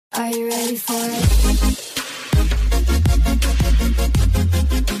Are you ready for it?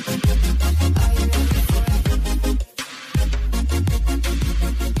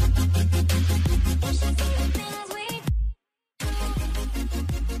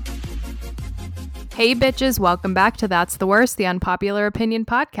 Hey bitches, welcome back to That's the Worst, the Unpopular Opinion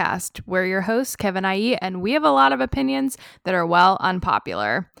Podcast. We're your hosts, Kev and IE, and we have a lot of opinions that are, well,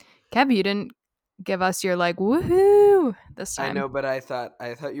 unpopular. Kev, you didn't give us your woohoo this time. I know, but I thought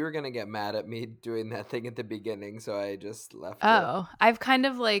you were gonna get mad at me doing that thing at the beginning, so I just left it. Oh, I've kind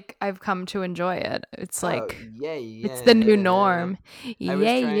of I've come to enjoy it. It's it's the new norm. I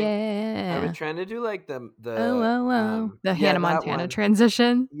was trying to do the Hannah Montana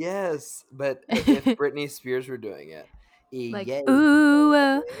transition. Yes, but if Britney Spears were doing it. Yeah.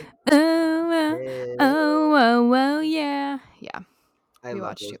 I we love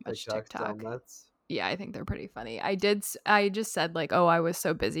watch too much TikTok. Yeah, I think they're pretty funny. I just said I was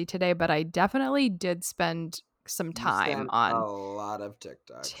so busy today, but I definitely did spend some time on a lot of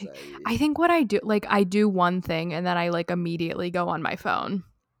TikToks. I think what I do, I do one thing and then I immediately go on my phone,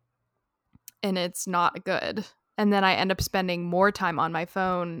 and it's not good. And then I end up spending more time on my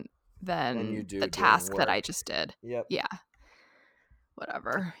phone than the task that I just did. Yep. Yeah.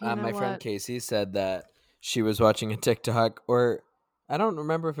 Whatever. My friend Casey said that she was watching a TikTok, or I don't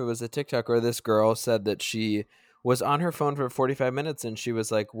remember if it was a TikTok, or this girl said that she was on her phone for 45 minutes and she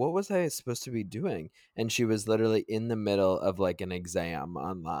was like, what was I supposed to be doing? And she was literally in the middle of an exam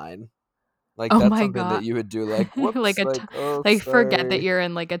online. That's something God. That you would do, whoops, forget that you're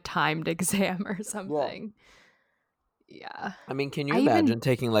in a timed exam or something. Yeah. I mean, can you imagine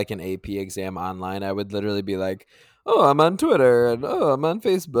taking an AP exam online? I would literally be like, oh, I'm on Twitter and oh, I'm on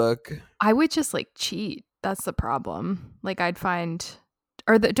Facebook. I would just cheat. That's the problem. I'd find,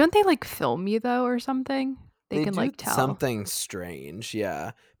 or don't they film you though or something? They can do tell something strange,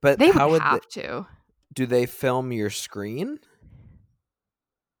 yeah. But they how would have to. Do they film your screen?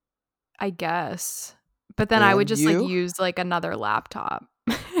 I guess, but then I would just use another laptop,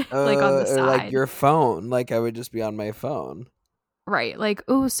 on the side, or your phone. I would just be on my phone. Right,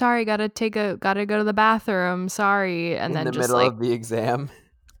 oh, sorry, gotta go to the bathroom. Sorry, and then in the middle of the exam.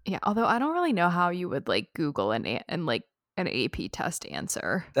 Yeah, although I don't really know how you would Google an AP test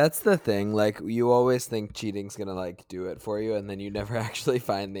answer. That's the thing. You always think cheating's gonna do it for you, and then you never actually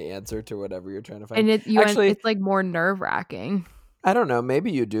find the answer to whatever you're trying to find. And it's more nerve-wracking. I don't know.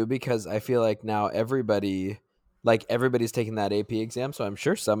 Maybe you do, because I feel now everybody's taking that AP exam, so I'm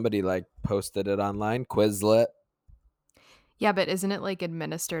sure somebody posted it online. Quizlet. Yeah, but isn't it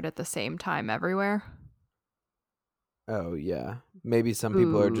administered at the same time everywhere? Oh, yeah. Maybe some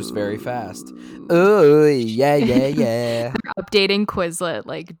people are just very fast. Oh, yeah. They're updating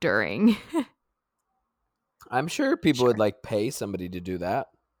Quizlet during. I'm sure people would pay somebody to do that.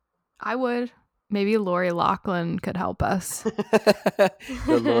 I would. Maybe Lori Loughlin could help us. The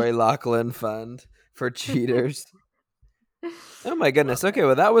Lori Loughlin Fund for cheaters. Oh my goodness. Okay,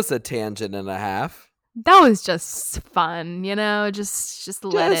 well that was a tangent and a half. That was just fun, just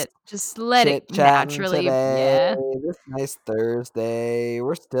let it naturally. Today. Yeah. This nice Thursday.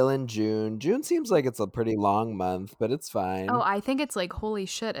 We're still in June. June seems like it's a pretty long month, but it's fine. Oh, I think it's holy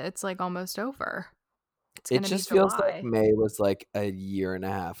shit, it's almost over. It just feels like May was a year and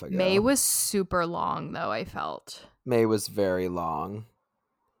a half ago. May was super long though, I felt. May was very long.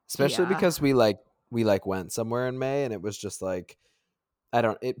 Especially because we went somewhere in May, and it was just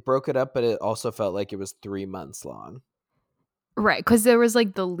it broke it up, but it also felt like it was 3 months long. Right, because there was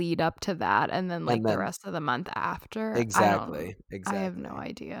the lead up to that, and then the rest of the month after. Exactly. I have no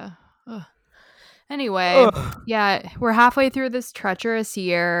idea. Ugh. Anyway, yeah, we're halfway through this treacherous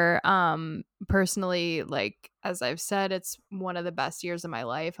year. Personally, as I've said, it's one of the best years of my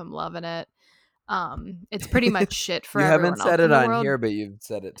life. I'm loving it. It's pretty much shit for everyone else. You haven't said it on here, but you've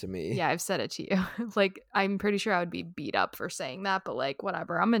said it to me. Yeah, I've said it to you. I'm pretty sure I would be beat up for saying that, but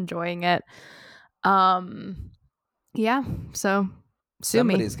whatever. I'm enjoying it. Yeah, so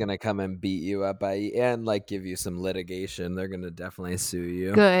somebody's gonna come and beat you up and give you some litigation. They're gonna definitely sue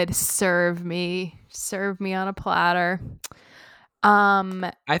you. Good. Serve me on a platter.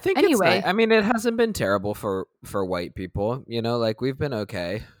 I think anyway, it's nice. I mean, it hasn't been terrible for white people, we've been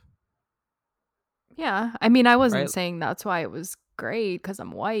okay. Yeah, I mean, I wasn't saying that's why it was great because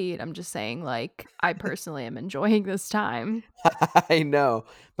I'm white. I'm just saying I personally am enjoying this time. I know,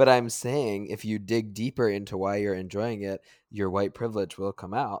 but I'm saying if you dig deeper into why you're enjoying it, your white privilege will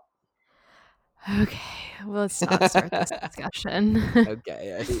come out. Okay, well, let's not start this discussion.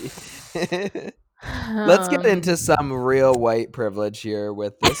 Okay. Let's get into some real white privilege here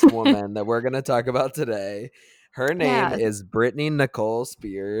with this woman that we're going to talk about today. Her name Yeah, is Brittany Nicole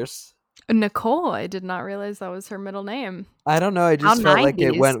Spears. Nicole. I did not realize that was her middle name. I don't know. I How just felt like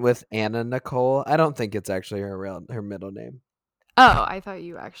it 90s. went with Anna Nicole. I don't think it's actually her middle name. Oh, I thought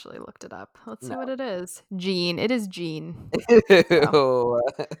you actually looked it up. Let's see No. what it is. Jean. It is Jean. Ew.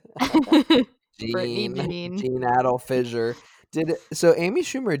 Brittany Jean Jean. Jean Adel Fisher. So Amy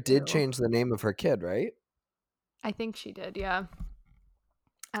Schumer did Ew. change the name of her kid, right? I think she did, yeah.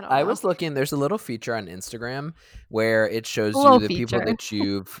 I don't I know. was looking, there's a little feature on Instagram where it shows A you little the people feature. that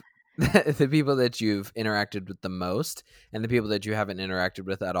you've the people that you've interacted with the most and the people that you haven't interacted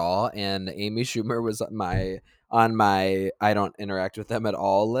with at all. And Amy Schumer was on my I don't interact with them at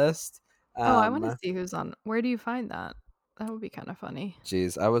all list. Oh, I want to see who's on. Where do you find that? That would be kind of funny.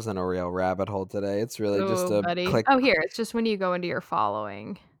 Geez, I was in a real rabbit hole today. It's really just Oh, a buddy. click. Oh, here. It's just when you go into your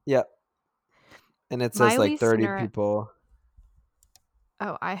following. Yep. And it says My like least 30 people.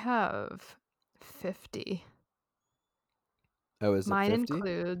 Oh, I have 50. Oh, is it Mine 50?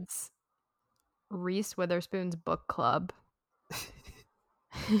 includes Reese Witherspoon's book club.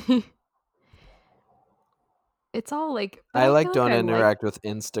 It's all like, but I I like feel don't like interact with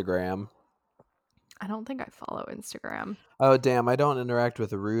Instagram. I don't think I follow Instagram. Oh damn, I don't interact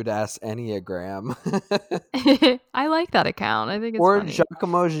with rude ass Enneagram. I like that account. I think it's Or funny.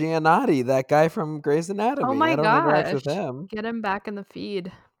 Giacomo Giannotti, that guy from Grey's Anatomy. Oh my I don't interact with gosh. him. Get him back in the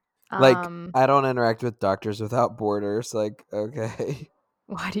feed. Like, I don't interact with Doctors Without Borders. Like, okay.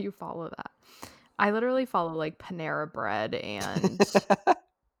 Why do you follow that? I literally follow like Panera Bread and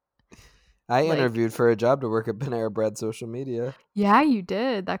I like, interviewed for a job to work at Panera Bread social media. yeah, you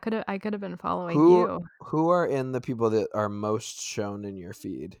did. I could have been following you. Who are in the people that are most shown in your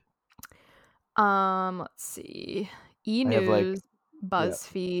feed? Let's see. E I have like News,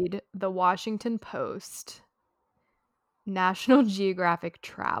 BuzzFeed, The Washington Post, National Geographic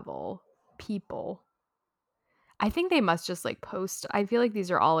Travel, People. I think they must just like post. I feel like these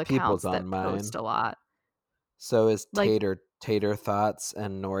are all People's accounts on that post mine. a lot. So is Like, Tater Thoughts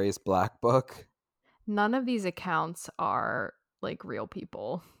and Nori's Black Book. none of these accounts are like real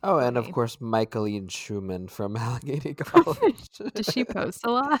people. Oh, for and of me. course Michaeline Schumann from Allegheny College. Does she post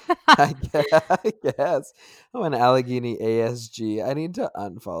a lot? I guess. Oh, and Allegheny ASG. I need to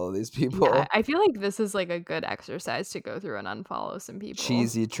unfollow these people. Yeah, I feel like this is like a good exercise to go through and unfollow some people.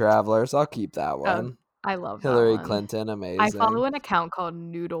 Cheesy Travelers. I'll keep that one. I love Hillary that one. Clinton, amazing. I follow an account called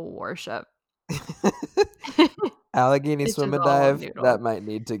Noodle Worship. Allegheny It's Swim just and all Dive. noodle. That might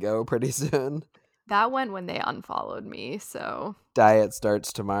need to go pretty soon. That went when they unfollowed me, so Diet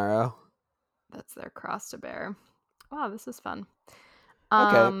starts tomorrow. that's their cross to bear. Wow, this is fun.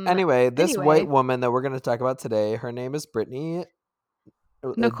 Okay. Anyway, this anyway. white woman that we're going to talk about today, her name is Brittany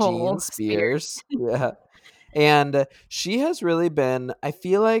Nicole Jean Spears. Yeah. And she has really been, I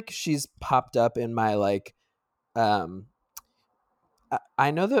feel like she's popped up in my like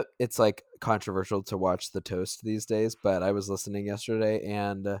I know that it's like controversial to watch The Toast these days, but I was listening yesterday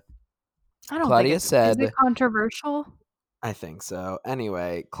and I don't Claudia think said, is it controversial? I think so.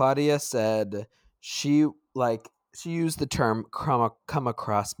 Anyway, Claudia said she used the term come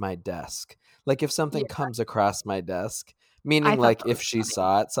across my desk. Like if something Yeah. comes across my desk, I meaning thought like that if was she funny.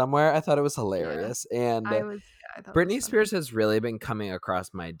 saw it somewhere. I thought it was hilarious. And I thought it Britney was Spears has really been coming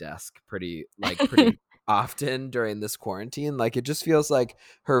across my desk pretty often during this quarantine. Like it just feels like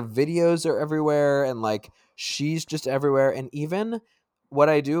her videos are everywhere and like she's just everywhere. And even what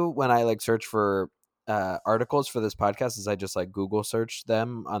I do when I like search for articles for this podcast is I just like Google search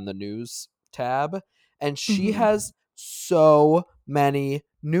them on the news tab, and she Mhm. has so many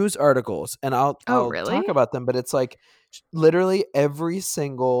news articles, and I'll really? talk about them. But it's like literally every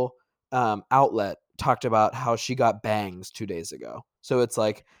single outlet talked about how she got bangs 2 days ago. So it's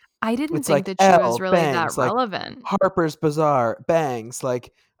like I didn't it's think like that she was Elle really bangs, that like relevant. Harper's Bazaar bangs,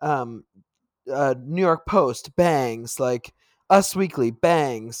 like New York Post bangs, like Us Weekly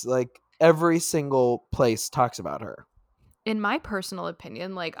bangs, like every single place talks about her. In my personal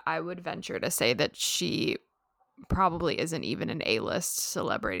opinion, like I would venture to say that she probably isn't even an A-list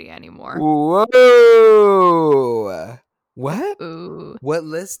celebrity anymore. Whoa! What? Ooh. What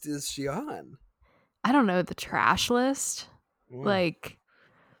list is she on? I don't know, the trash list. Like,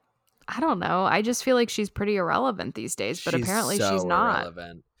 I don't know. I just feel like she's pretty irrelevant these days, but apparently she's not.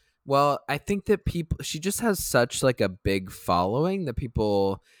 Irrelevant. Well, I think that she just has such like a big following that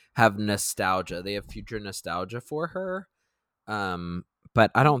people have nostalgia. They have future nostalgia for her. But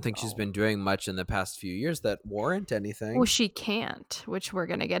I don't think she's been doing much in the past few years that warrant anything. Well, she can't, which we're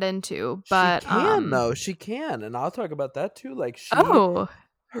gonna get into. But she can though. She can, and I'll talk about that too. Like we're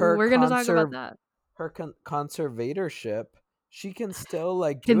gonna talk about that. Her conservatorship. She can still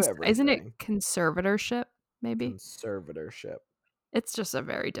like do everything. Isn't it conservatorship? maybe. Conservatorship. It's just a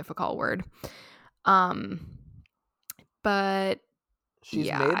very difficult word. But She's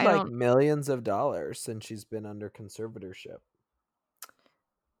yeah, made I like don't. millions of dollars since she's been under conservatorship.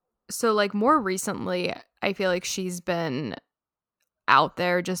 So like more recently, I feel like she's been out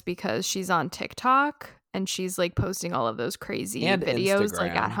there just because she's on TikTok and she's like posting all of those crazy And videos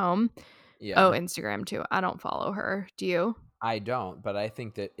like at Instagram. home. Oh, Yeah. Instagram too. I don't follow her. Do you? I don't, but I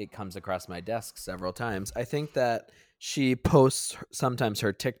think that it comes across my desk several times. I think that she posts sometimes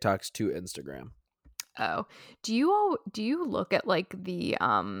her TikToks to Instagram. Oh. Do you look at like the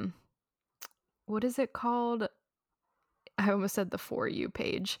what is it called? I almost said the For You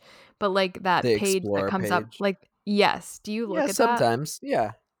page, but like that The page that Explore comes up page. like yes, do you Yeah, look at that? sometimes.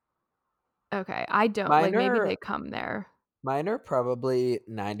 Yeah. Okay, I don't. Like Mine maybe they are come there. mine are probably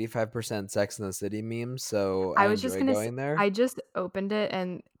 95% Sex and the City memes, so I I was just enjoy gonna say, going there. I just opened it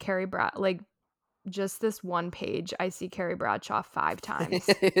and Carrie Brad like just this one page, I see Carrie Bradshaw 5 times.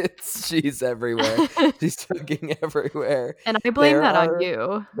 She's everywhere. She's fucking everywhere. And I blame There that on are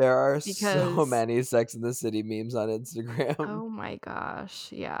you there are so because many Sex and the City memes on Instagram. oh my gosh,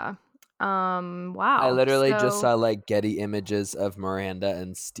 yeah. I Wow. literally just So saw like Getty images of Miranda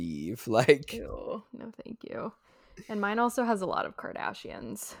and Steve. Like ew, no thank you. And mine also has a lot of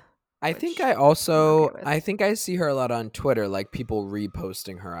Kardashians, I think which I I'm okay also with. I think I see her a lot on Twitter, like people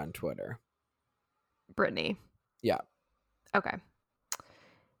reposting her on Twitter. Brittany. Yeah. Okay.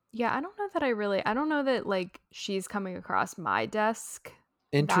 Yeah, I don't know that like she's coming across my desk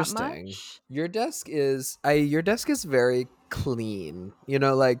that Interesting. much. Your desk is very clean. You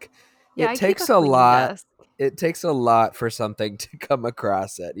know, like Yeah, I keep a a clean lot desk. it takes a lot for something to come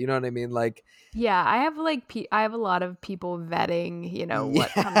across it. You know what I mean? Like Yeah, I have like I have a lot of people vetting, what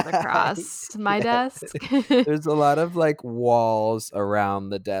comes yeah. across my Yeah. desk. There's a lot of like walls around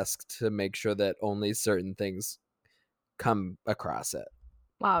the desk to make sure that only certain things come across it.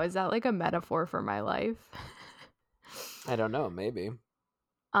 Wow, is that like a metaphor for my life? I don't know, maybe.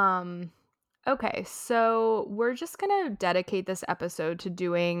 Um okay, so we're just going to dedicate this episode to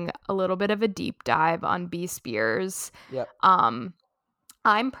doing a little bit of a deep dive on B Spears. Yep. Um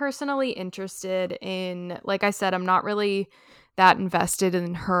I'm personally interested in, like I said, I'm not really that invested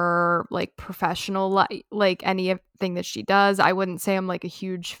in her like professional like anything that she does. I wouldn't say I'm like a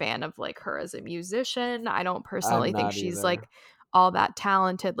huge fan of like her as a musician. I don't I'm personally think not she's either. like all that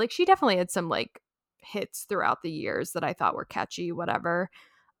talented. Like she definitely had some like hits throughout the years that I thought were catchy, whatever.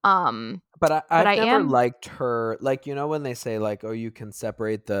 Um But but I I've never am liked her. Like, you know, when they say, like, oh, you can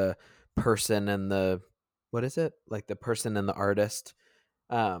separate the person and the, what is it? Like the person and the artist.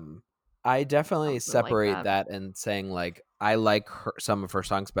 Um, I definitely something like separate that. that and saying, like, I like some of her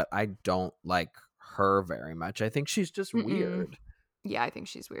songs, but I don't like her very much. I think she's just Mm-mm. weird. Yeah, I think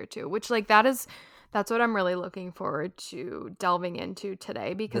she's weird too. Which like that's what I'm really looking forward to delving into today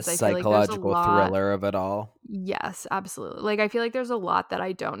The because I feel like there's a psychological lot. thriller of it all. Yes, absolutely. Like I feel like there's a lot that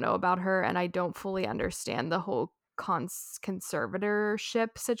I don't know about her and I don't fully understand the whole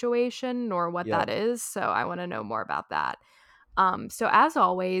conservatorship situation nor what Yep. that is. So I want to know more about that. So as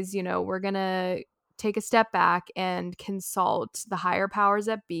always, we're going to take a step back and consult the higher powers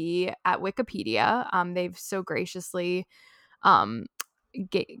that be at Wikipedia. They've so graciously um,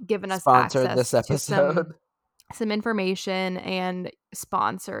 given us Sponsored this access to episode. some information and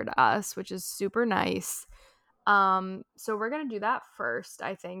sponsored us, which is super nice. So we're gonna do that first,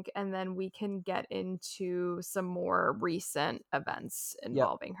 I think, and then we can get into some more recent events Yep.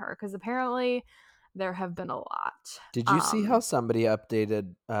 involving her because apparently there have been a lot. Did you see how somebody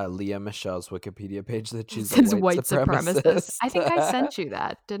updated Leah Michelle's Wikipedia page that she's a Since white white supremacist. I think I supremacist? sent you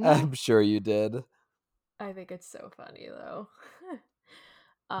that, didn't I? I'm sure you did. I think it's so funny though.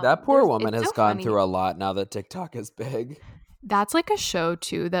 That poor woman It's has so gone funny. through a lot now that TikTok is big. That's like a show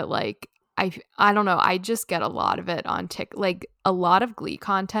too that like I don't know, I just get a lot of it on like a lot of Glee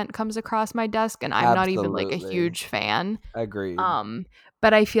content comes across my desk and I'm not even like a Absolutely. huge fan. Agreed.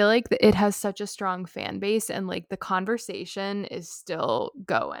 But I feel like it has such a strong fan base and like the conversation is still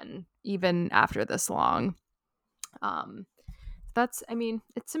going even after this long. I mean,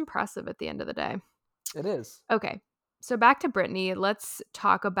 it's impressive at the end of the day. It is. Okay. So back to Brittany. Let's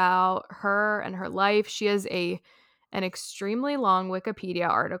talk about her and her life. She has an extremely long Wikipedia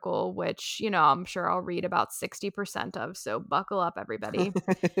article, which, I'm sure I'll read about 60% of. So buckle up, everybody.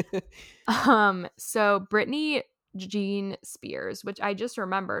 So Brittany Jean Spears, which I just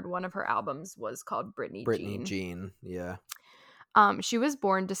remembered one of her albums was called Brittany Brittany Jean. Jean, yeah. She was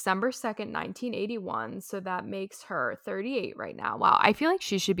born December 2nd, 1981, so that makes her 38 right now. Wow, I feel like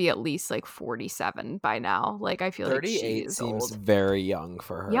she should be at least like 47 by now. Like I feel like 38 she's seems old. very young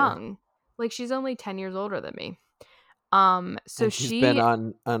for her. Young. Like, she's only 10 years older than me. So And she's been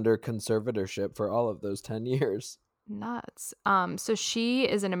she under conservatorship for all of those 10 years. nuts. So she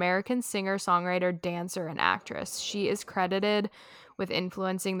is an American singer, songwriter, dancer, and actress. She is credited with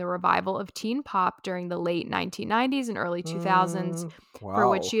influencing the revival of teen pop during the late 1990s and early 2000s, for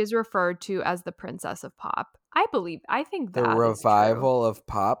which Wow. she is referred to as the Princess of Pop. I think The that is true. revival of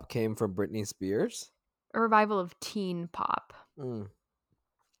pop came from Britney Spears? A revival of teen pop. Mm.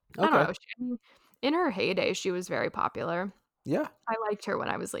 I don't Okay. know. In her heyday, she was very popular. Yeah. I liked her when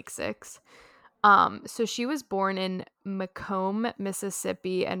I was like 6. So she was born in Macomb,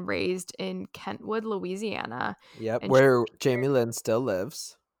 Mississippi, and raised in Kentwood, Louisiana. Yep. And Where Jamie Lynn still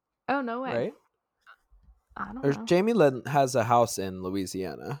lives, oh, no way. right? I don't Or know. Jamie Lynn has a house in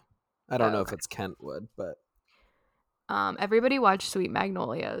Louisiana. I don't Oh, know if okay. it's Kentwood, but Everybody watch Sweet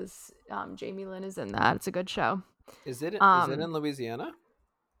Magnolias. Jamie Lynn is in that. It's a good show. is it Um, in Louisiana?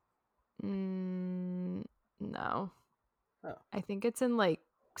 no, Oh. I think it's in like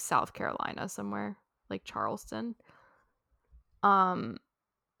South Carolina somewhere, like Charleston. Um,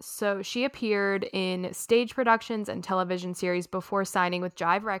 So she appeared in stage productions and television series before signing with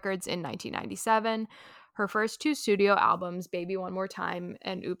Jive Records in 1997. Her first 2 studio albums, Baby One More Time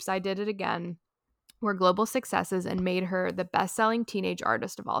and Oops, I Did It Again, were global successes and made her the best-selling teenage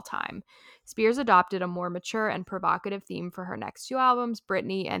artist of all time. Spears adopted a more mature and provocative theme for her next 2 albums,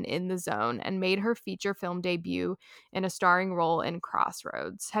 Britney and In the Zone, and made her feature film debut in a starring role in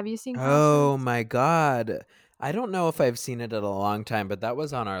Crossroads. Have you seen Oh Crossroads? my God. I don't know if I've seen it in a long time, but that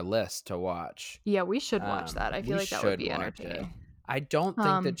was on our list to watch. Yeah, we should watch that. I feel We like that would should be watch it. entertaining. I don't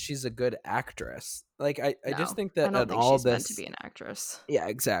think that Um, she's a good actress. Like I just No, think I that don't in think all she's meant to this, be an actress. yeah,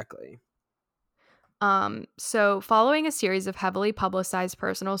 exactly. So following a series of heavily publicized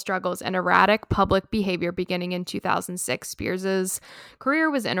personal struggles and erratic public behavior beginning in 2006, Spears's career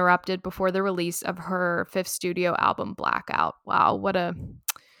was interrupted before the release of her 5th studio album, Blackout. Wow,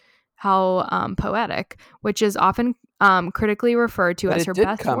 how poetic, which is often critically referred to But as it her did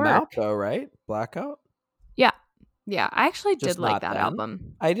best come work. out though, right? Blackout? Yeah, yeah, I actually did Just like not that then.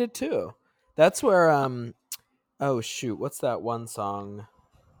 album. I did too. That's where oh shoot, what's that one song?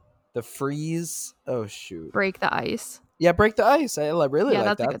 The Freeze. Oh shoot. Break the Ice. Yeah, Break the Ice. I really Yeah,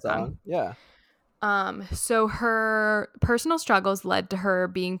 like that's a that good song. song. Yeah. So her personal struggles led to her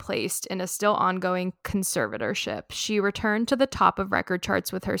being placed in a still ongoing conservatorship. She returned to the top of record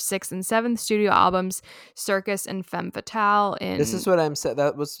charts with her 6th and 7th studio albums, Circus and Femme Fatale. This is what I'm saying.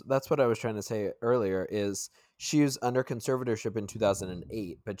 That's what I was trying to say earlier. Is she was under conservatorship in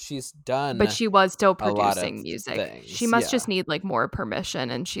 2008, but she's But done she was still a lot of producing music. She things. must just Yeah, need like more permission,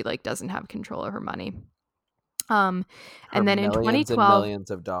 and she like doesn't have control of her money. her And then in millions and 2012,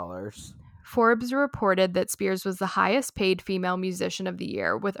 millions of dollars. Forbes reported that Spears was the highest paid female musician of the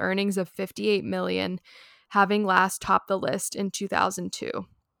year with earnings of 58 million, having last topped the list in 2002.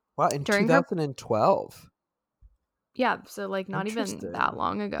 Wow, in During her 2012. Yeah, so like not even that Interesting.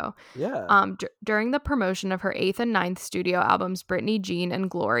 long ago. Yeah. During the promotion of her 8th and 9th studio albums, Britney Jean and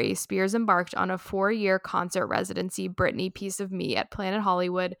Glory, Spears embarked on a 4-year concert residency, Britney Piece of Me, at Planet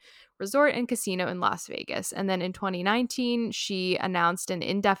Hollywood Resort and Casino in Las Vegas. And then in 2019, she announced an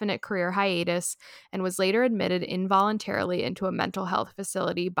indefinite career hiatus and was later admitted involuntarily into a mental health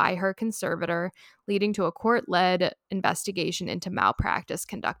facility by her conservator, leading to a court-led investigation into malpractice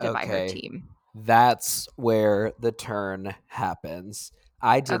conducted by her Okay. team. That's where the turn happens.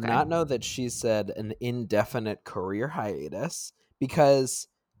 I did Okay. not know that she said an indefinite career hiatus because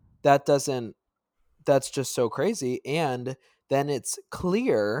that doesn't that's just so crazy. And then it's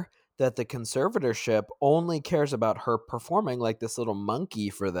clear that the conservatorship only cares about her performing like this little monkey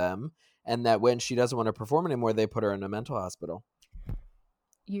for them, and that when she doesn't want to perform anymore, they put her in a mental hospital.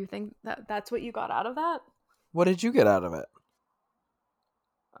 You think that that's what you got out of that? What did you get out of it?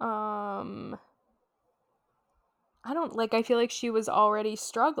 I don't like I feel like she was already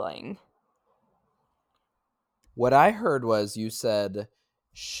struggling. What I heard was you said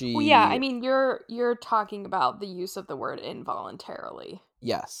Well, yeah, I she mean you're talking about the use of the word involuntarily.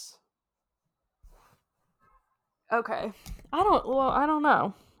 yes. Okay. I don't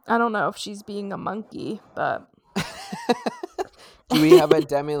know. I don't know if she's being a monkey, but Do we have a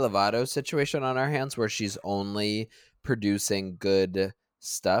Demi Lovato situation on our hands where she's only producing good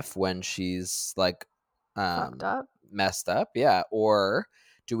stuff when she's like fucked up. messed up? Yeah. Or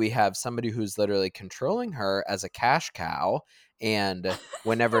do we have somebody who's literally controlling her as a cash cow? And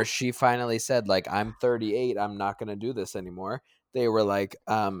whenever she finally said, like, I'm 38, I'm not going to do this anymore, they were like,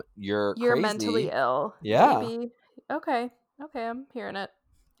 you're You're crazy. mentally ill. Yeah. Maybe. Okay. Okay, I'm hearing it.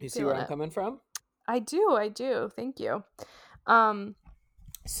 You see where Feeling I'm it. coming from? I do. Thank you. Um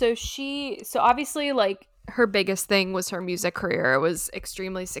So obviously, like, her biggest thing was her music career. It was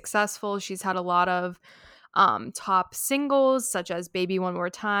extremely successful. She's had a lot of top singles such as Baby One More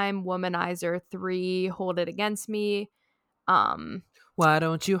Time, Womanizer 3, Hold It Against Me. Um, Why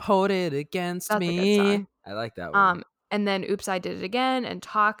don't you hold it against that's a good me? song. I like that one. And then Oops, I Did It Again and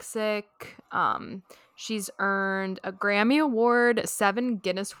Toxic. She's earned a Grammy Award, 7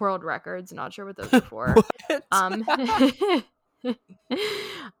 Guinness World Records. Not sure what those are for. What?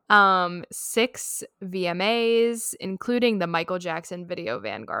 Um, 6 VMAs, including the Michael Jackson Video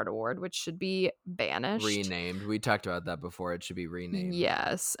Vanguard Award, which should be banished. Renamed. We talked about that before. It should be renamed.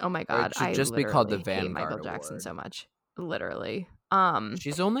 Yes. Oh my Or God. it should I just be called the literally hate Michael Vanguard Jackson Award. so much. Literally.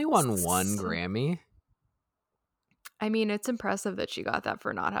 She's only won one Grammy. I mean, it's impressive that she got that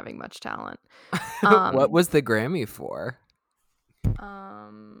for not having much talent. What was the Grammy for?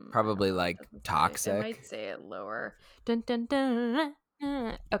 Probably I don't know, like it doesn't say. Toxic. It might say it lower. Dun, dun, dun,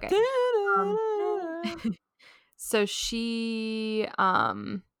 okay. So she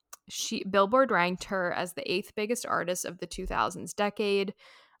Billboard ranked her as the 8th biggest artist of the 2000s decade.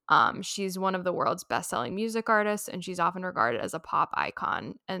 She's one of the world's best-selling music artists, and she's often regarded as a pop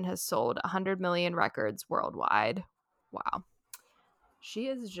icon and has sold 100 million records worldwide. Wow.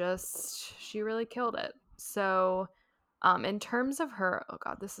 She really killed it. So, in terms of her, oh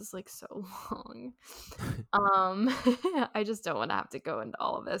God, this is like so long. I just don't want to have to go into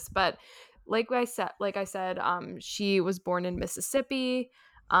all of this, but like I said, she was born in Mississippi.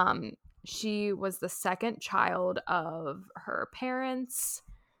 She was the second child of her parents.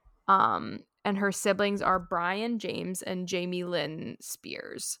 And her siblings are Brian James and Jamie Lynn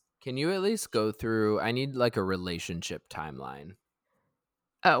Spears. Can you at least go through? I need like a relationship timeline.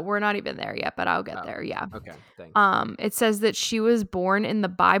 Oh, we're not even there yet, but I'll get there. Yeah. Okay, thanks. It says that she was born in the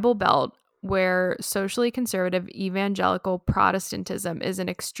Bible Belt, where socially conservative evangelical Protestantism is an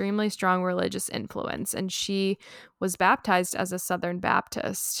extremely strong religious influence, and she was baptized as a Southern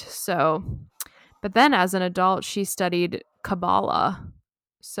Baptist. So, but then as an adult, she studied Kabbalah.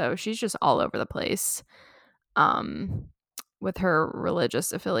 So she's just all over the place with her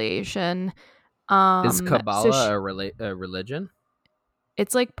religious affiliation. Is Kabbalah a religion?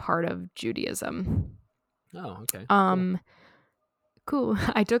 It's like part of Judaism. Oh, okay. Cool.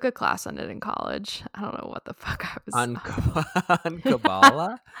 I took a class on it in college. I don't know what the fuck I was on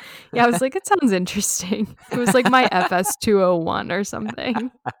Kabbalah. Yeah, I was like, it sounds interesting. It was like my FS 201 or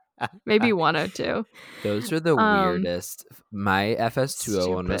something. Maybe 102. Those are the weirdest. My FS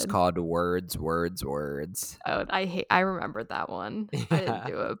 201 was Stupid. called Words, Words, Words. Oh, I remembered that one. Yeah. I didn't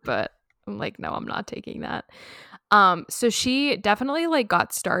do it, but I'm like, no, I'm not taking that. So she definitely like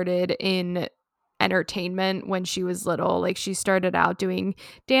got started in entertainment when she was little. Like she started out doing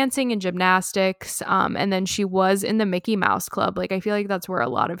dancing and gymnastics, and then she was in the Mickey Mouse Club. Like I feel like that's where a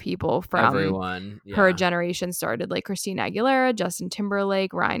lot of people from her generation started, like Christina Aguilera, Justin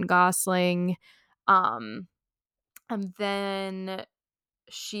Timberlake, Ryan Gosling. And then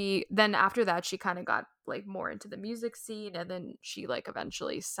after that she kind of got like more into the music scene, and then she like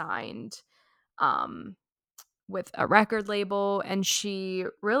eventually signed with a record label, and she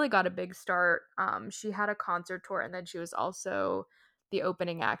really got a big start. She had a concert tour, and then she was also the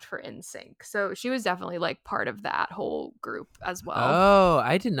opening act for NSYNC. So she was definitely like part of that whole group as well. Oh,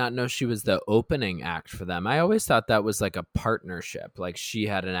 I did not know she was the opening act for them. I always thought that was like a partnership. Like she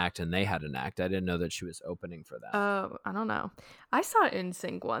had an act and they had an act. I didn't know that she was opening for them. Oh, I don't know. I saw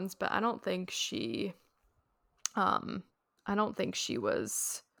NSYNC once, but I don't think she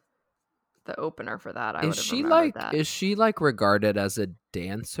was the opener for that. Is she like regarded as a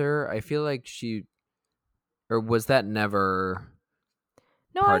dancer? I feel like or was that never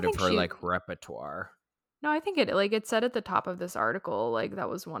part of her like repertoire? No, I think it said at the top of this article, like that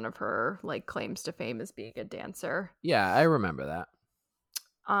was one of her like claims to fame as being a dancer. Yeah, I remember that.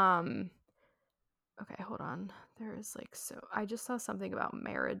 Okay, hold on. I just saw something about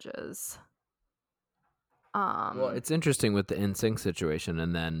marriages. Well, it's interesting with the NSYNC situation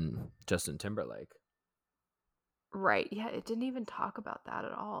and then Justin Timberlake. Right. Yeah, it didn't even talk about that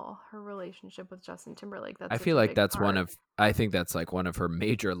at all. Her relationship with Justin Timberlake. I feel like that's I think that's like one of her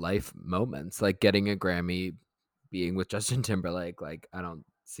major life moments, like getting a Grammy, being with Justin Timberlake. Like, I don't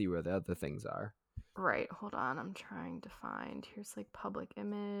see where the other things are. Right. Hold on. I'm trying to find. Here's like public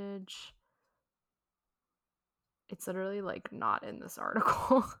image. It's literally like not in this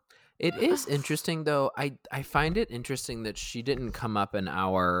article. It is interesting though. I find it interesting that she didn't come up in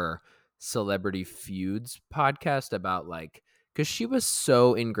our Celebrity Feuds podcast about like, because she was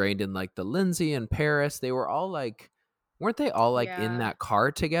so ingrained in like the Lindsay and Paris. They were all like, weren't they all like in that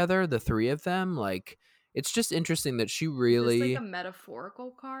car together, the three of them? Like, it's just interesting that she Is this really. like a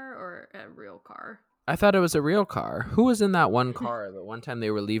metaphorical car or a real car? I thought it was a real car. Who was in that one car? The one time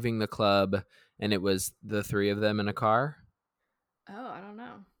they were leaving the club, and it was the three of them in a car. Oh, I don't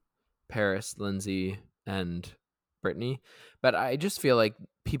know. Paris, Lindsay, and Brittany. But I just feel like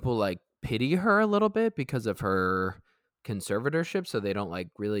people like pity her a little bit because of her conservatorship, so they don't like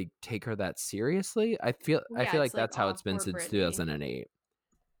really take her that seriously. I feel Yeah, like it's like, that's how oh, it's been poor since Brittany. 2008.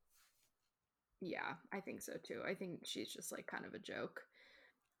 Yeah, I think so too. I think she's just like kind of a joke.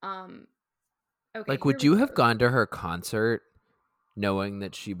 Um, okay, Like, here would we you go. have gone to her concert knowing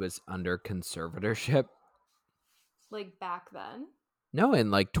that she was under conservatorship? Like back then? No,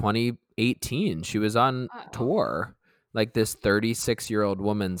 in like 2018, she was on Oh, tour. Like this 36-year-old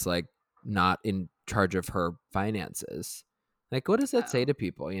woman's like not in charge of her finances. Like, what does that say oh, to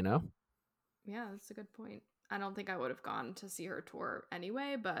people, you know? yeah, that's a good point. I don't think I would have gone to see her tour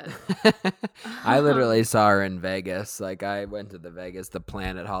anyway, but I literally um, saw her in Vegas. Like, I went to the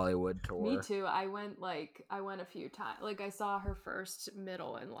Planet Hollywood me tour. too. I went a few times. Like I saw her first,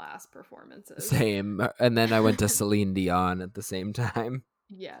 middle, and last performances. Same. And then I went to Celine Dion at the same time.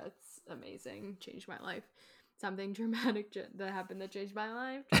 Yeah, it's amazing. Changed my life. Something dramatic that happened that changed my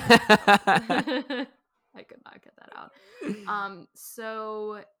life. I could not get that out.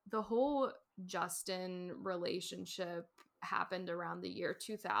 So the whole Justin relationship happened around the year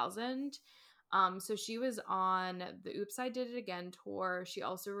 2000. So she was on the Oops, I Did It Again tour. She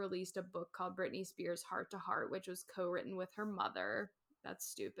also released a book called Britney Spears Heart to Heart, which was co-written with her mother. That's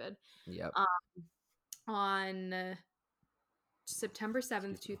stupid. Yep. Um, on September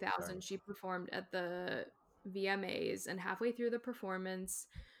 7th, Excuse me. Sorry. 2000, she performed at the VMAs, and halfway through the performance,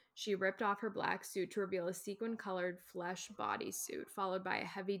 she ripped off her black suit to reveal a sequin colored flesh bodysuit, followed by a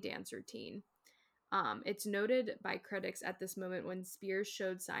heavy dance routine. It's noted by critics at this moment when Spears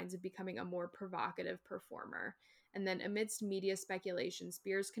showed signs of becoming a more provocative performer. And then, amidst media speculation,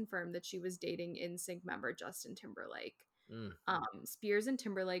 Spears confirmed that she was dating NSYNC member Justin Timberlake. Mm. Spears and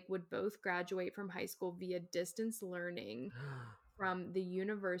Timberlake would both graduate from high school via distance learning from the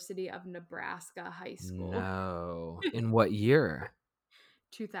University of Nebraska High School. No. In what year?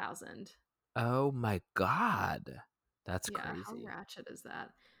 2000. Oh my God. That's Yeah, how crazy. ratchet is that?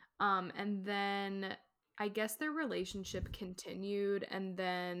 And then I guess their relationship continued, and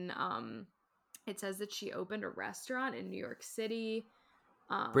then it says that she opened a restaurant in New York City.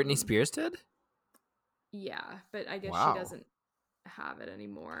 Britney Um, Spears did? yeah, but I guess she Wow. doesn't have it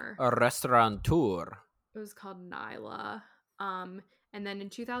anymore. A restaurateur. It was called Nyla. And then in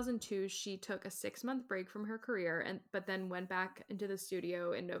 2002, she took a 6-month break from her career, but then went back into the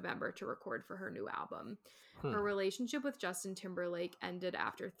studio in November to record for her new album. Her relationship with Justin Timberlake ended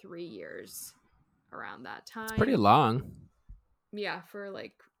after 3 years around that It's pretty time. long. Yeah, for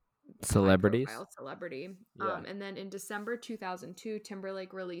like high Celebrities. profile celebrity. Yeah. And then in December 2002,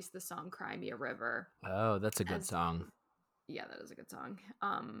 Timberlake released the song Cry Me a River Oh, that's a good as song. yeah, that is a good song.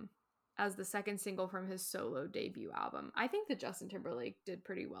 As the second single from his solo debut album. I think that Justin Timberlake did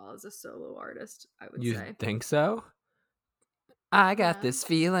pretty well as a solo artist, I would You say. think so? I got Yeah. this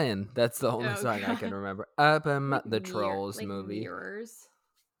feeling. That's the only Oh song I can god. remember. Like The Trolls like movie. Mirrors.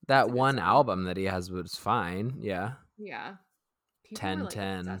 That's That a good one song. album that he has was fine. Yeah. Yeah. People were like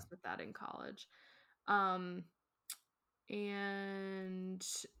 1010. obsessed with that in college. Um and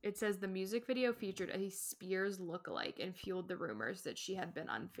it says the music video featured a Spears lookalike and fueled the rumors that she had been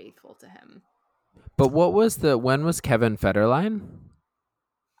unfaithful to him. But when was Kevin Federline?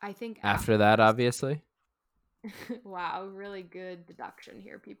 I think After that, afterwards. obviously. Wow, really good deduction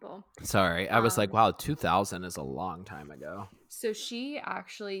here, people. Sorry. I was like, Um, wow, 2000 is a long time ago. so she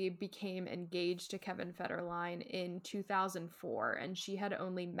actually became engaged to Kevin Federline in 2004, and she had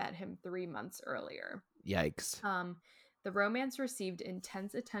only met him 3 months earlier. Yikes. The romance received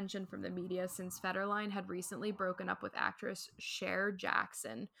intense attention from the media since Federline had recently broken up with actress Cher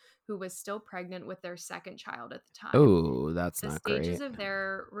Jackson, who was still pregnant with their second child at the time. Oh, that's The not stages great. of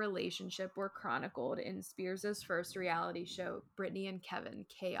their relationship were chronicled in Spears' first reality show, Brittany and Kevin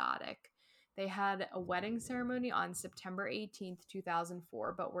Chaotic. They had a wedding ceremony on September 18th,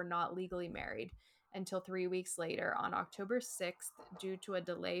 2004, but were not legally married until 3 weeks later on October 6th due to a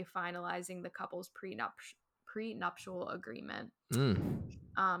delay finalizing the couple's prenuptial agreement.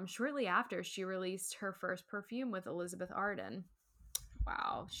 Shortly after, she released her first perfume with Elizabeth Arden.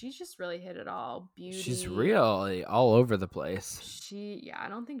 Wow, she's just really hit it all. Beauty. She's really all over the place. I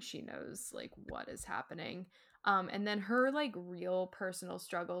don't think she knows like what is happening. And then her like real personal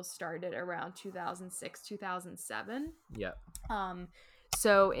struggles started around 2006, 2007. Yep.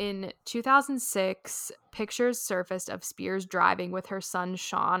 So in 2006, pictures surfaced of Spears driving with her son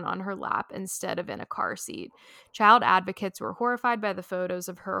Sean on her lap instead of in a car seat. Child advocates were horrified by the photos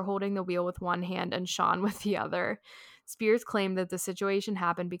of her holding the wheel with one hand and Sean with the other. Spears claimed that the situation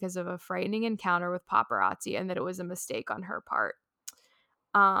happened because of a frightening encounter with paparazzi and that it was a mistake on her part.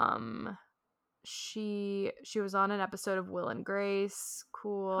 Um she was on an episode of Will and Grace.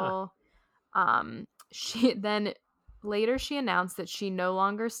 Cool. She then later she announced that she no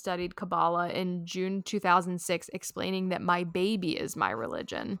longer studied Kabbalah in June 2006, explaining that my baby is my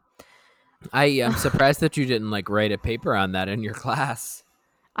religion. I am surprised that you didn't like write a paper on that in your class.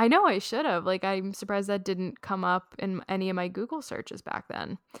 I know I should have. Like, I'm surprised that didn't come up in any of my Google searches back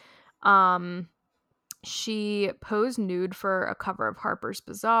then. She posed nude for a cover of Harper's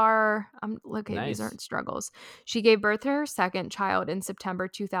Bazaar. Okay, Nice. these aren't struggles. She gave birth to her second child in September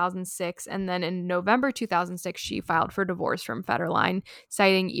 2006, and then in November 2006, she filed for divorce from Federline,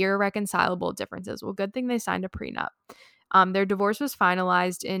 citing irreconcilable differences. Well, good thing they signed a prenup. Their divorce was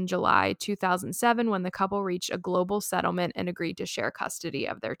finalized in July 2007 when the couple reached a global settlement and agreed to share custody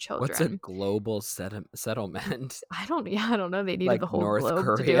of their children. What's a global settlement? I don't know. They needed Like the whole North globe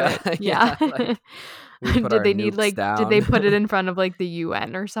Korea? to do it. Yeah. Like, we put Did our they need nukes did they down. put it in front of like the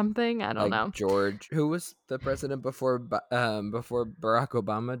UN or something? I don't Like know. George, who was the president before Barack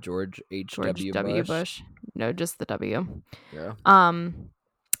Obama? George H.W. W. Bush. Bush. No, just the W. Yeah.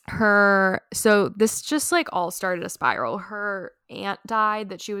 So this just like all started a spiral. Her aunt died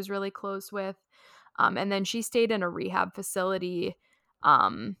that she was really close with. And then she stayed in a rehab facility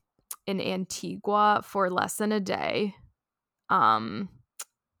in Antigua for less than a day. And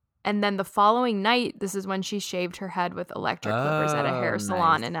then the following night, this is when she shaved her head with electric clippers at a hair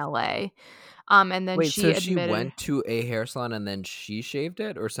salon in LA. And then Wait, she so admitted, she went to a hair salon and then she shaved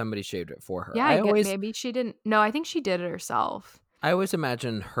it, or somebody shaved it for her? Yeah, maybe she didn't. No, I think she did it herself. I always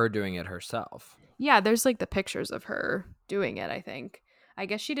imagine her doing it herself. Yeah, there's like the pictures of her doing it, I think. I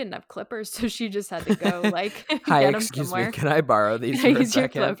guess she didn't have clippers, so she just had to go like Hi, get them excuse somewhere. me, can I borrow these Can I for a use your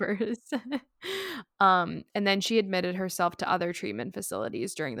second? clippers? And then she admitted herself to other treatment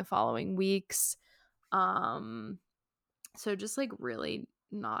facilities during the following weeks. So just like really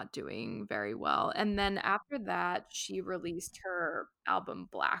not doing very well. And then after that, she released her album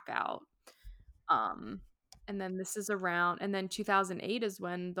Blackout. And then this is around, and then 2008 is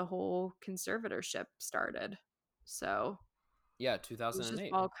when the whole conservatorship started. So Yeah, it was just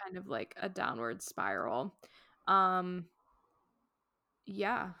 2008. all kind of like a downward spiral.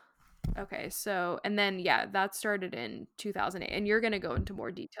 Yeah. Okay, so and then yeah, that started in 2008, and you're gonna go into more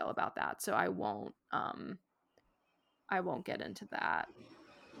detail about that, so I won't get into that.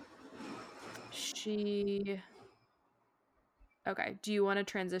 Okay, do you want to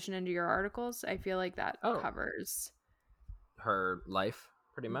transition into your articles? I feel like that covers her life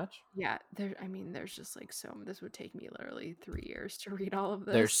pretty much. Yeah, there's just like this would take me literally 3 years to read all of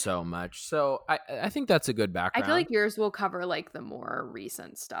this. There's so much. So I think that's a good background. I feel like yours will cover like the more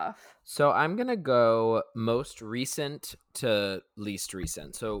recent stuff. So I'm going to go most recent to least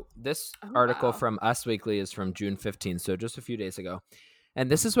recent. So this article from Us Weekly is from June 15th, so just a few days ago. And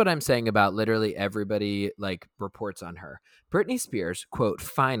this is what I'm saying about literally everybody like reports on her. Britney Spears, quote,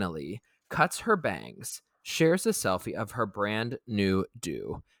 finally cuts her bangs, shares a selfie of her brand new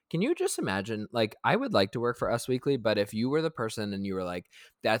do. Can you just imagine, like, I would like to work for Us Weekly, but if you were the person and you were like,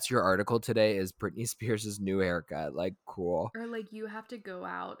 that's your article today is Britney Spears' new haircut, like, cool. Or like you have to go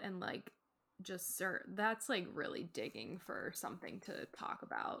out and like just search. That's like really digging for something to talk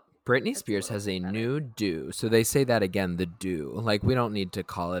about. Britney Spears has a new do. So they say that again, the do. Like, we don't need to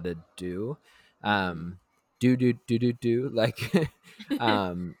call it a do. Do. Like,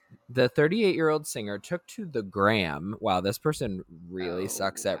 the 38-year-old singer took to the gram. Wow, this person really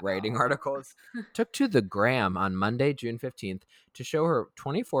sucks at writing articles. Took to the gram on Monday, June 15th, to show her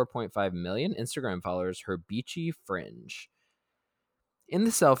 24.5 million Instagram followers her beachy fringe. In the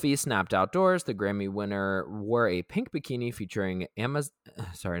selfie snapped outdoors, the Grammy winner wore a pink bikini featuring animal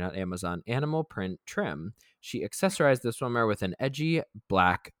print trim. She accessorized the swimwear with an edgy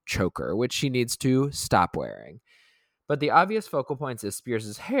black choker, which she needs to stop wearing. But the obvious focal points is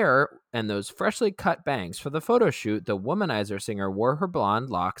Spears' hair and those freshly cut bangs. For the photo shoot, the womanizer singer wore her blonde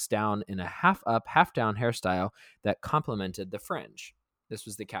locks down in a half-up, half-down hairstyle that complemented the fringe. This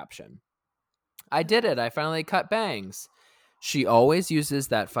was the caption. I did it. I finally cut bangs. She always uses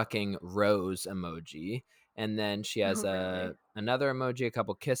that fucking rose emoji. And then she has another emoji, a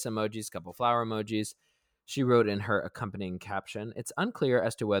couple kiss emojis, a couple flower emojis. She wrote in her accompanying caption, it's unclear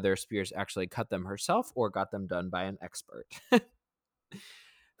as to whether Spears actually cut them herself or got them done by an expert.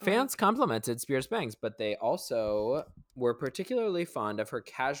 Fans complimented Spears' bangs, but they also were particularly fond of her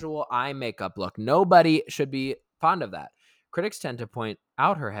casual eye makeup look. Nobody should be fond of that. Critics tend to point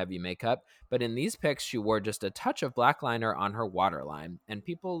out her heavy makeup, but in these pics, she wore just a touch of black liner on her waterline, and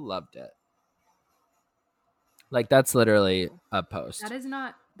people loved it. Like, that's literally a post.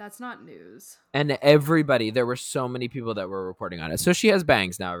 That's not news. And there were so many people that were reporting on it. So she has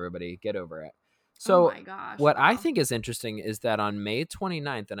bangs now, everybody. Get over it. So oh my gosh, what I wow. think is interesting is that on May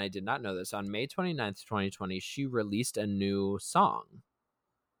 29th, and I did not know this, on May 29th, 2020, she released a new song.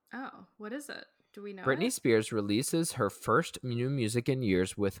 Oh, what is it? Do we know Britney Spears releases her first new music in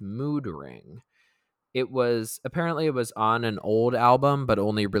years with Mood Ring. It was on an old album, but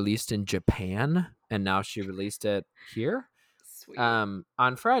only released in Japan, and now she released it here. Sweet.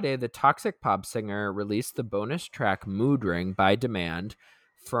 On Friday, the Toxic Pop singer released the bonus track Mood Ring by Demand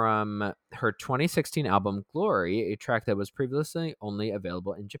from her 2016 album Glory, a track that was previously only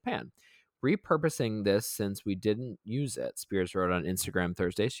available in Japan. Repurposing this since we didn't use it, Spears wrote on Instagram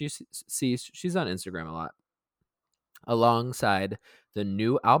Thursday. She's on Instagram a lot. Alongside the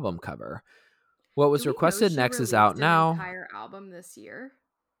new album cover. What was requested next is out now. Entire album this year.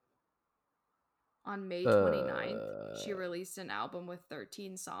 On May 29th, she released an album with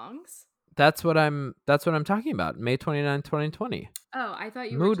 13 songs. That's what I'm talking about. May 29th, 2020. Oh, I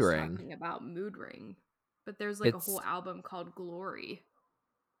thought you were just talking about Mood Ring. But there's like a whole album called Glory.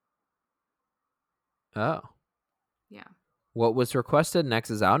 Oh. Yeah. What was requested next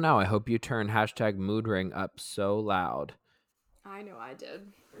is out now. I hope you turn #moodring up so loud. I know I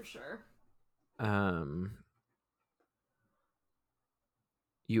did, for sure.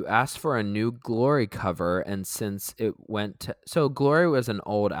 You asked for a new Glory cover, and since it went to... So Glory was an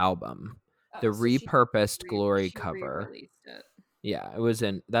old album. The repurposed Glory cover. Re-released it. Yeah,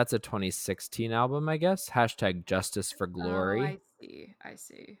 that's a 2016 album, I guess. #Justice for Glory. Oh, I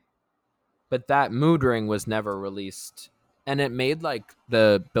see. But that Mood Ring was never released, and it made like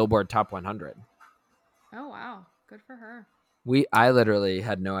the Billboard Top 100. Oh wow, good for her. I literally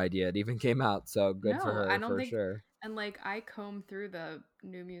had no idea it even came out, so good for her for sure. And like I combed through the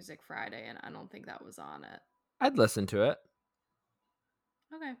New Music Friday, and I don't think that was on it. I'd listen to it.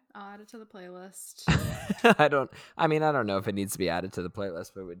 Okay, I'll add it to the playlist. I don't know if it needs to be added to the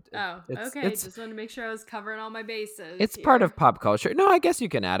playlist, but just wanted to make sure I was covering all my bases. It's part of pop culture. No, I guess you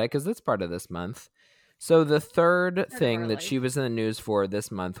can add it because it's part of this month. So the third thing that she was in the news for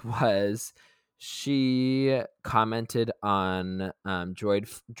this month was she commented on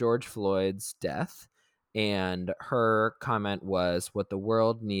George Floyd's death, and her comment was, "What the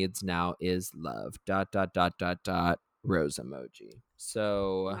world needs now is love." ... Rose emoji.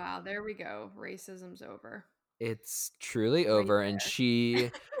 So wow, there we go. Racism's over. It's truly over, and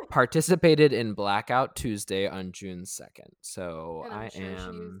she participated in Blackout Tuesday on June 2nd. So and I'm sure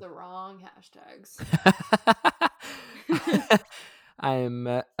she used the wrong hashtags.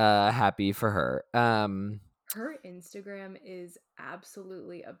 I'm happy for her. Her Instagram is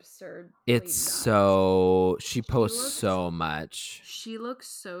absolutely absurd. It's she posts so much. She looks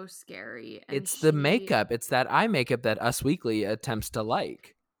so scary. And it's the makeup. It's that eye makeup that Us Weekly attempts to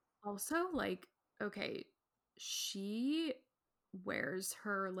like. Also, like, okay, she wears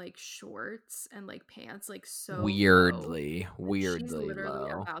her like shorts and like pants like so weirdly she's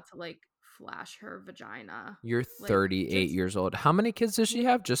literally low. about to like flash her vagina. You're 38 years old. How many kids does she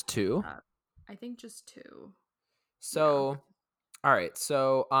have? Just 2? I think just 2. So, all right.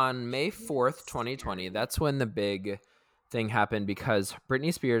 So on May 4th, 2020, that's when the big thing happened because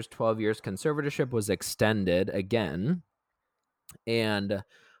Britney Spears' 12 years conservatorship was extended again. And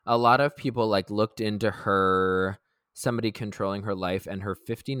a lot of people like looked into somebody controlling her life and her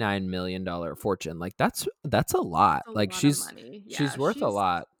 $59 million fortune. Like that's a lot. Like she's worth a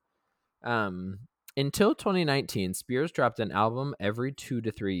lot. Until 2019, Spears dropped an album every 2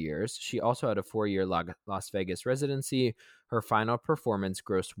 to 3 years. She also had a 4-year Las Vegas residency. Her final performance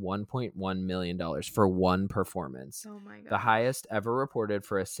grossed $1.1 million for one performance. Oh my God. The highest ever reported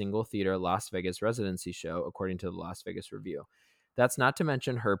for a single theater Las Vegas residency show, according to the Las Vegas Review. That's not to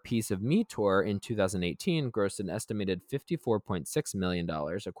mention her Piece of Me tour in 2018 grossed an estimated $54.6 million,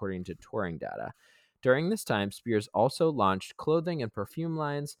 according to touring data. During this time, Spears also launched clothing and perfume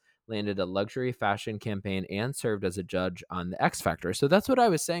lines, landed a luxury fashion campaign, and served as a judge on the X Factor. So that's what I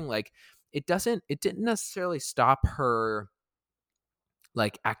was saying. Like, it didn't necessarily stop her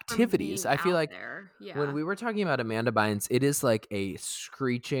like activities. I feel like when we were talking about Amanda Bynes, it is like a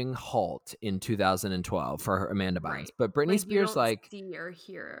screeching halt in 2012 for Amanda Bynes. Right. But Britney Spears, you don't like, see or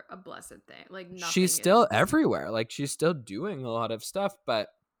hear a blessed thing. Like, she's still everywhere. Like, she's still doing a lot of stuff, but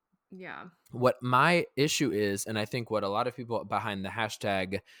Yeah. What my issue is, and I think what a lot of people behind the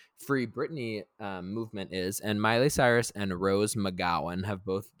hashtag Free Britney movement is, and Miley Cyrus and Rose McGowan have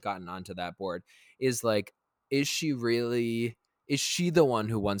both gotten onto that board, is like, is she the one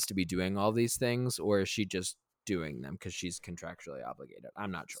who wants to be doing all these things, or is she just doing them because she's contractually obligated?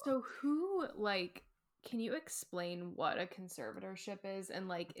 I'm not sure. So who, like, can you explain what a conservatorship is? And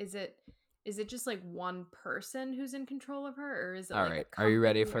like, is it just like one person who's in control of her, or is it All like a right. Are you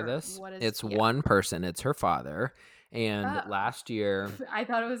ready company, for or this? what is, It's yeah. one person. It's her father. And Oh. last year, I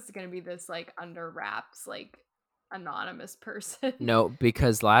thought it was gonna be this like under wraps, like anonymous person. no,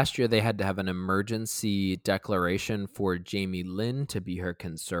 because last year they had to have an emergency declaration for Jamie Lynn to be her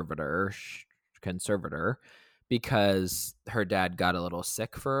conservator because her dad got a little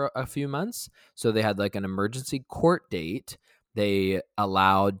sick for a few months. So they had like an emergency court date. They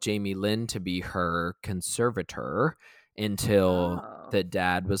allowed Jamie Lynn to be her conservator until Oh. the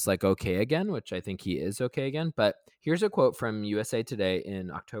dad was like okay again, which I think he is okay again. But here's a quote from USA Today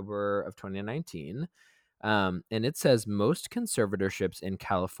in October of 2019. And it says most conservatorships in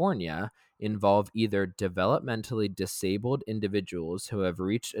California involve either developmentally disabled individuals who have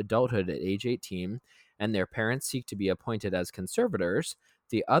reached adulthood at age 18 and their parents seek to be appointed as conservators.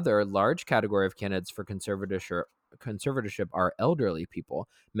 The other large category of candidates for conservatorship are elderly people,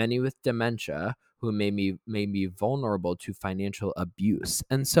 many with dementia, who may be vulnerable to financial abuse.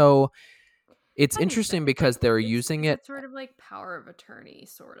 And so it's That makes interesting sense. Like because they're it's using is it. it sort of like power of attorney,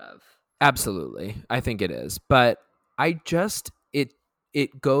 sort of. Absolutely. I think it is. But I just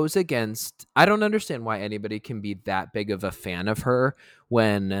it goes against I don't understand why anybody can be that big of a fan of her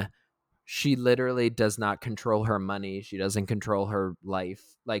when she literally does not control her money. She doesn't control her life.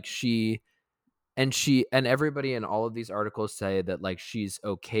 Like she and everybody in all of these articles say that like she's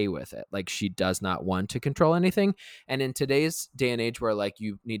okay with it. Like she does not want to control anything. And in today's day and age where like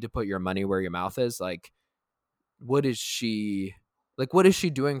you need to put your money where your mouth is, like what is she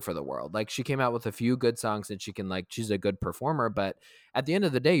doing for the world? Like she came out with a few good songs and she's a good performer, but at the end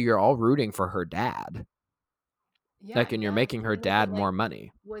of the day you're all rooting for her dad. Yeah, Like I and you're guess. making I her don't know, but dad like, more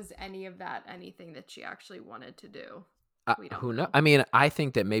money. was any of that anything that she actually wanted to do? We don't Who know? know. I mean, I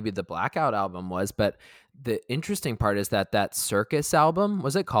think that maybe the Blackout album was, but the interesting part is that Circus album,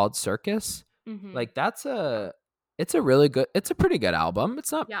 was it called Circus? Mm-hmm. Like that's Yeah. it's a pretty good album.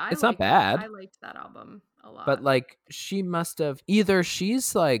 Yeah, It's not I bad, liked that album a but lot. like she must have either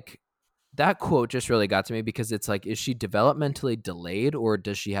she's like that quote just really got to me because it's like, is she developmentally delayed or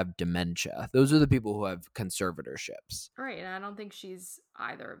does she have dementia? Those are the people who have conservatorships. Right, and I don't think she's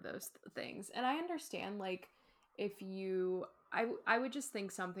either of those things. And I understand, like, if you, I would just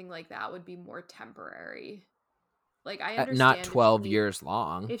think something like that would be more temporary. Like, I Not understand 12 years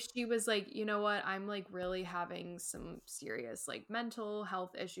long. if she was like, you know what, I'm like really having some serious like mental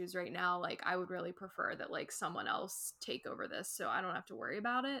health issues right now. Like, I would really prefer that like someone else take over this so I don't have to worry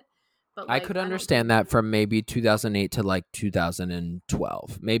about it. But I like, could I don't think understand that from maybe 2008 to like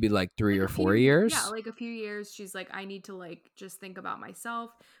 2012, maybe like 3 like or a 4 few, yeah, years. like a few years she's like, I need to like just think about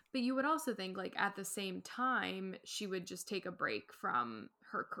myself. But you would also think like at the same time she would just take a break from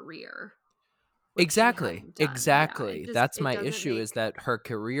her career, which she Exactly. hadn't done. Yeah, Exactly. That's it my doesn't issue, make, is that her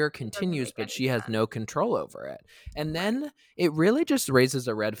career it doesn't continues make but any she has sense. no control over it. And Right. then it really just raises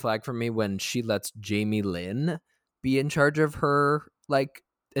a red flag for me when she lets Jamie Lynn be in charge of her like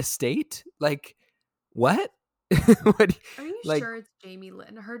estate. Like what? What Are you like sure it's Jamie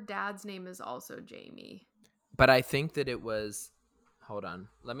Lynn? Her dad's name is also Jamie. but I think that it was, hold on.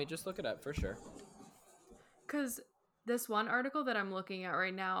 Let me just look it up for sure. Because this one article that I'm looking at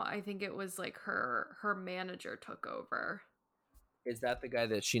right now, I think it was like her manager took over. Is that the guy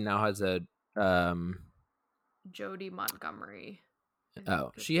that she now has a um Jody Montgomery, I oh,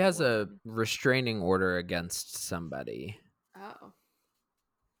 think is she the has a woman. restraining order against somebody. Oh.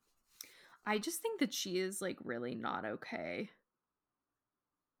 I just think that she is like really not okay.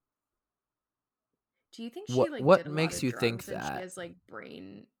 Do you think she like What did a lot makes of you think drugs and she that? has like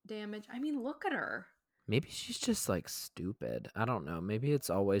brain damage? I mean, look at her. Maybe she's just like stupid. I don't know. Maybe it's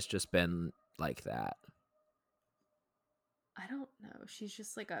always just been like that. I don't know. She's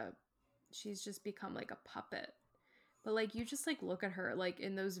just become like a puppet. But like you just like look at her like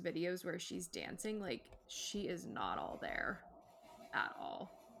in those videos where she's dancing, like she is not all there at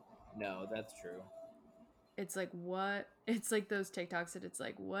all. No, that's true. It's like what? It's like those TikToks that it's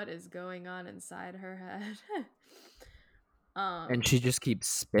like what is going on inside her head. And um she just keeps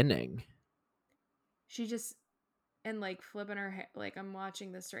spinning. she just and like flipping her hair, like I'm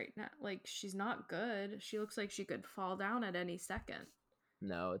watching this right now, like she's not good. She looks like she could fall down at any second.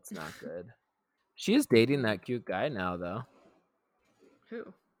 No, it's not good. She is dating Mm-mm. that cute guy now, though. Who?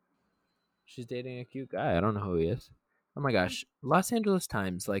 She's dating a cute guy. I don't know who he is. Oh my gosh. Los Angeles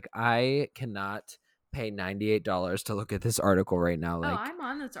Times. Like, I cannot pay $98 to look at this article right now. Oh, Like, I'm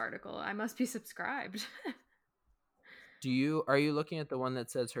on this article. I must be subscribed. are you looking at the one that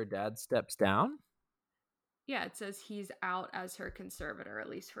says her dad steps down? Yeah, it says he's out as her conservator, at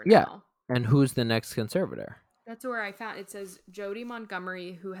least for Yeah. now. And who's the next conservator? That's where I found it says Jody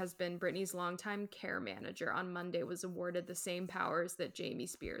Montgomery, who has been Britney's longtime care manager, on Monday was awarded the same powers that Jamie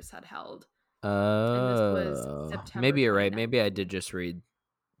Spears had held. And this was September Maybe you're right. 2019. Maybe I did just read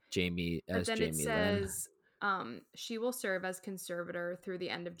Jamie But as then Jamie it Lynn. says she will serve as conservator through the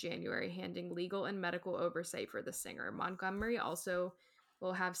end of January, handing legal and medical oversight for the singer. Montgomery also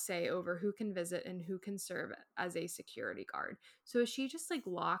will have say over who can visit and who can serve as a security guard. So is she just like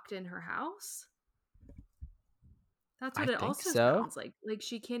locked in her house? That's what I it think also so. sounds like. Like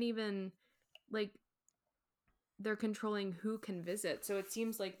she can't even like they're controlling who can visit. So it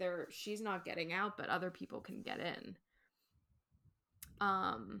seems like she's not getting out, but other people can get in.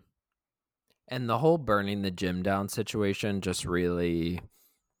 And the whole burning the gym down situation just really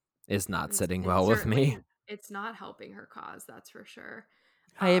is not sitting well with me. It's not helping her cause, that's for sure.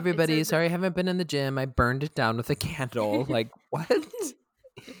 Hi, everybody. Sorry I haven't been in the gym. I burned it down with a candle. Like, what?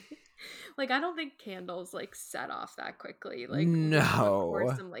 Like, I don't think candles, like, set off that quickly. Like, no.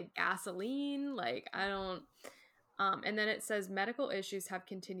 Pour some, like, gasoline. Like, I don't... and then it says medical issues have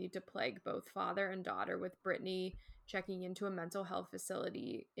continued to plague both father and daughter, with Britney checking into a mental health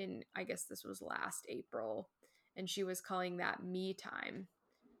facility in, I guess this was last April, and she was calling that me time.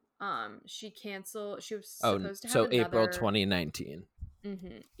 She was supposed to have another... April 2019.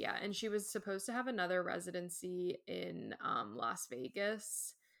 Mm-hmm. Yeah, and she was supposed to have another residency in Las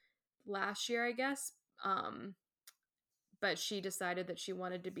Vegas last year, I guess. But she decided that she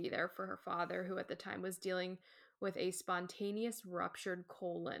wanted to be there for her father, who at the time was dealing with a spontaneous ruptured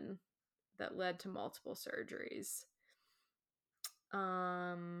colon that led to multiple surgeries.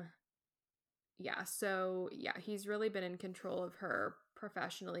 He's really been in control of her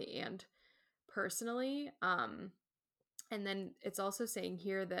professionally and personally. And then it's also saying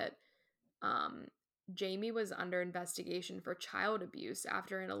here that Jamie was under investigation for child abuse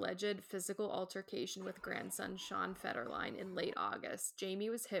after an alleged physical altercation with grandson Sean Federline in late August. Jamie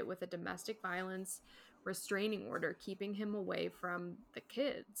was hit with a domestic violence restraining order, keeping him away from the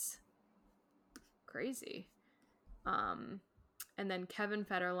kids. Crazy. And then Kevin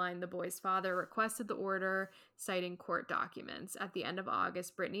Federline, the boy's father, requested the order, citing court documents. At the end of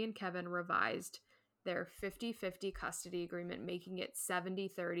August, Britney and Kevin revised their 50-50 custody agreement, making it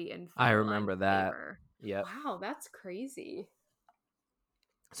 70-30 in Federline's I remember that. favor. Yep. Wow, that's crazy.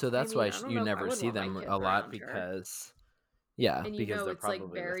 So that's why you never see them a lot because, and because they're it's like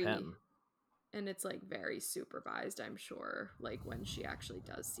probably with him. And it's like very supervised, I'm sure, like when she actually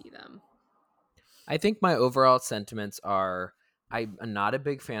does see them. I think my overall sentiments are I'm not a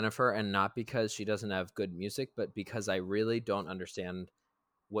big fan of her, and not because she doesn't have good music, but because I really don't understand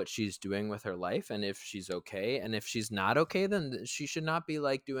what she's doing with her life and if she's okay. And if she's not okay, then she should not be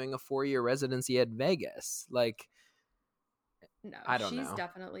like doing a 4-year residency at Vegas. Like, no, I don't know. She's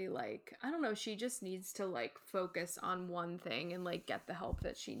definitely like, I don't know. She just needs to like focus on one thing and like get the help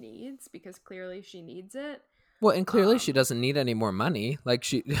that she needs, because clearly she needs it. Well, and clearly she doesn't need any more money. Like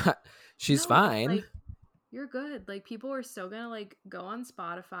she's fine. Like, you're good. Like, people are still gonna like go on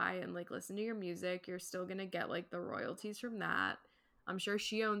Spotify and like listen to your music. You're still gonna get like the royalties from that. I'm sure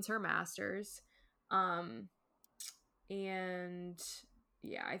she owns her masters. And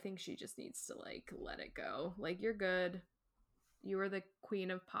yeah, I think she just needs to like let it go. Like, you're good. You were the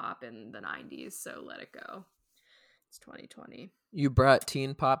queen of pop in the 90s, so let it go. It's 2020. You brought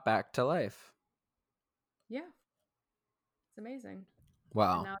teen pop back to life. Yeah. It's amazing.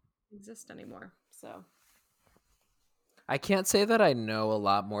 Wow. And now it doesn't exist anymore. So I can't say that I know a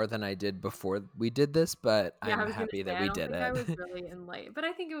lot more than I did before we did this, but yeah, I'm happy that we did it. I was really enlightened, but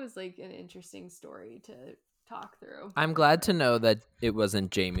I think it was like an interesting story to talk through. I'm glad to know that it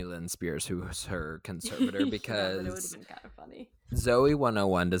wasn't Jamie Lynn Spears who was her conservator, because but it would have been kind of funny. Zoe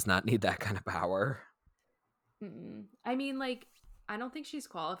 101 does not need that kind of power. I mean, like, I don't think she's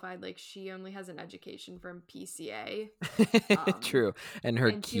qualified. Like, she only has an education from PCA. True. And her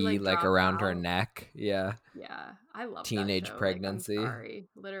and key like around her neck. Yeah. Yeah. I love Teenage that show. pregnancy. Like, I'm sorry.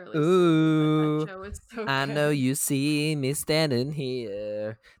 Literally. Ooh. That show is so I good. know you see me standing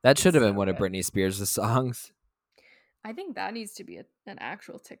here. That should have been one of Britney Spears' songs. I think that needs to be an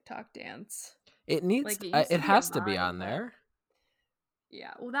actual TikTok dance. It needs like, it has to be on there.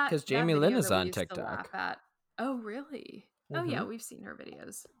 Yeah. Well, that because Jamie Lynn is on TikTok. TikTok. To laugh at. Oh, really? Oh, yeah. We've seen her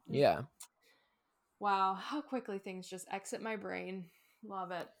videos. Yeah. Wow. How quickly things just exit my brain.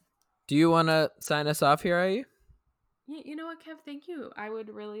 Love it. Do you want to sign us off here, IE? You know what, Kev? Thank you. I would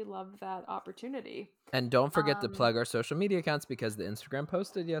really love that opportunity. And don't forget to plug our social media accounts because the Instagram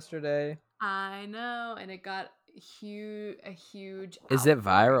posted yesterday. I know, and it got a huge. Is it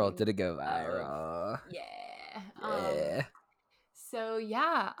viral? outpouring Did it go viral? yeah. Yeah. So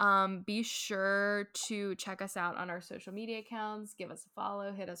yeah, be sure to check us out on our social media accounts. Give us a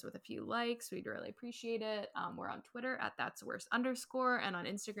follow, hit us with a few likes. We'd really appreciate it. We're on Twitter at That's the Worst _ and on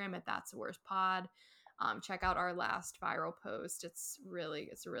Instagram at That's the Worst Pod. Check out our last viral post. It's a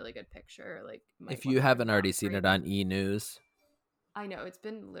really good picture. Like, if you haven't already seen it on E! News. I know it's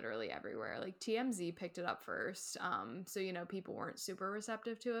been literally everywhere. Like TMZ picked it up first. So people weren't super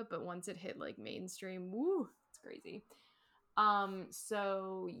receptive to it, but once it hit like mainstream, woo, it's crazy.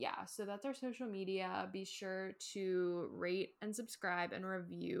 So that's our social media. Be sure to rate and subscribe and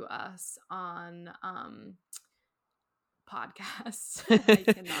review us on podcasts. I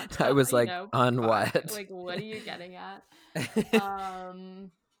cannot tell, I was like, on what? Like, what are you getting at?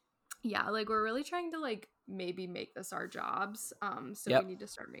 Yeah, like we're really trying to like maybe make this our jobs. So we need to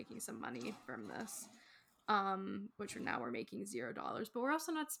start making some money from this. Which now we're making $0, but we're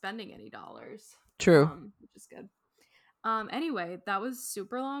also not spending any dollars. True. Which is good. Anyway, that was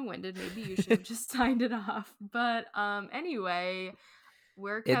super long-winded. Maybe you should have just signed it off. But anyway,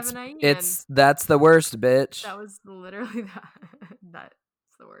 we're Kevin and Ian. That's the worst, bitch. That was literally that's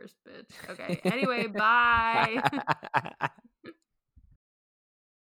the worst, bitch. Okay. Anyway, bye.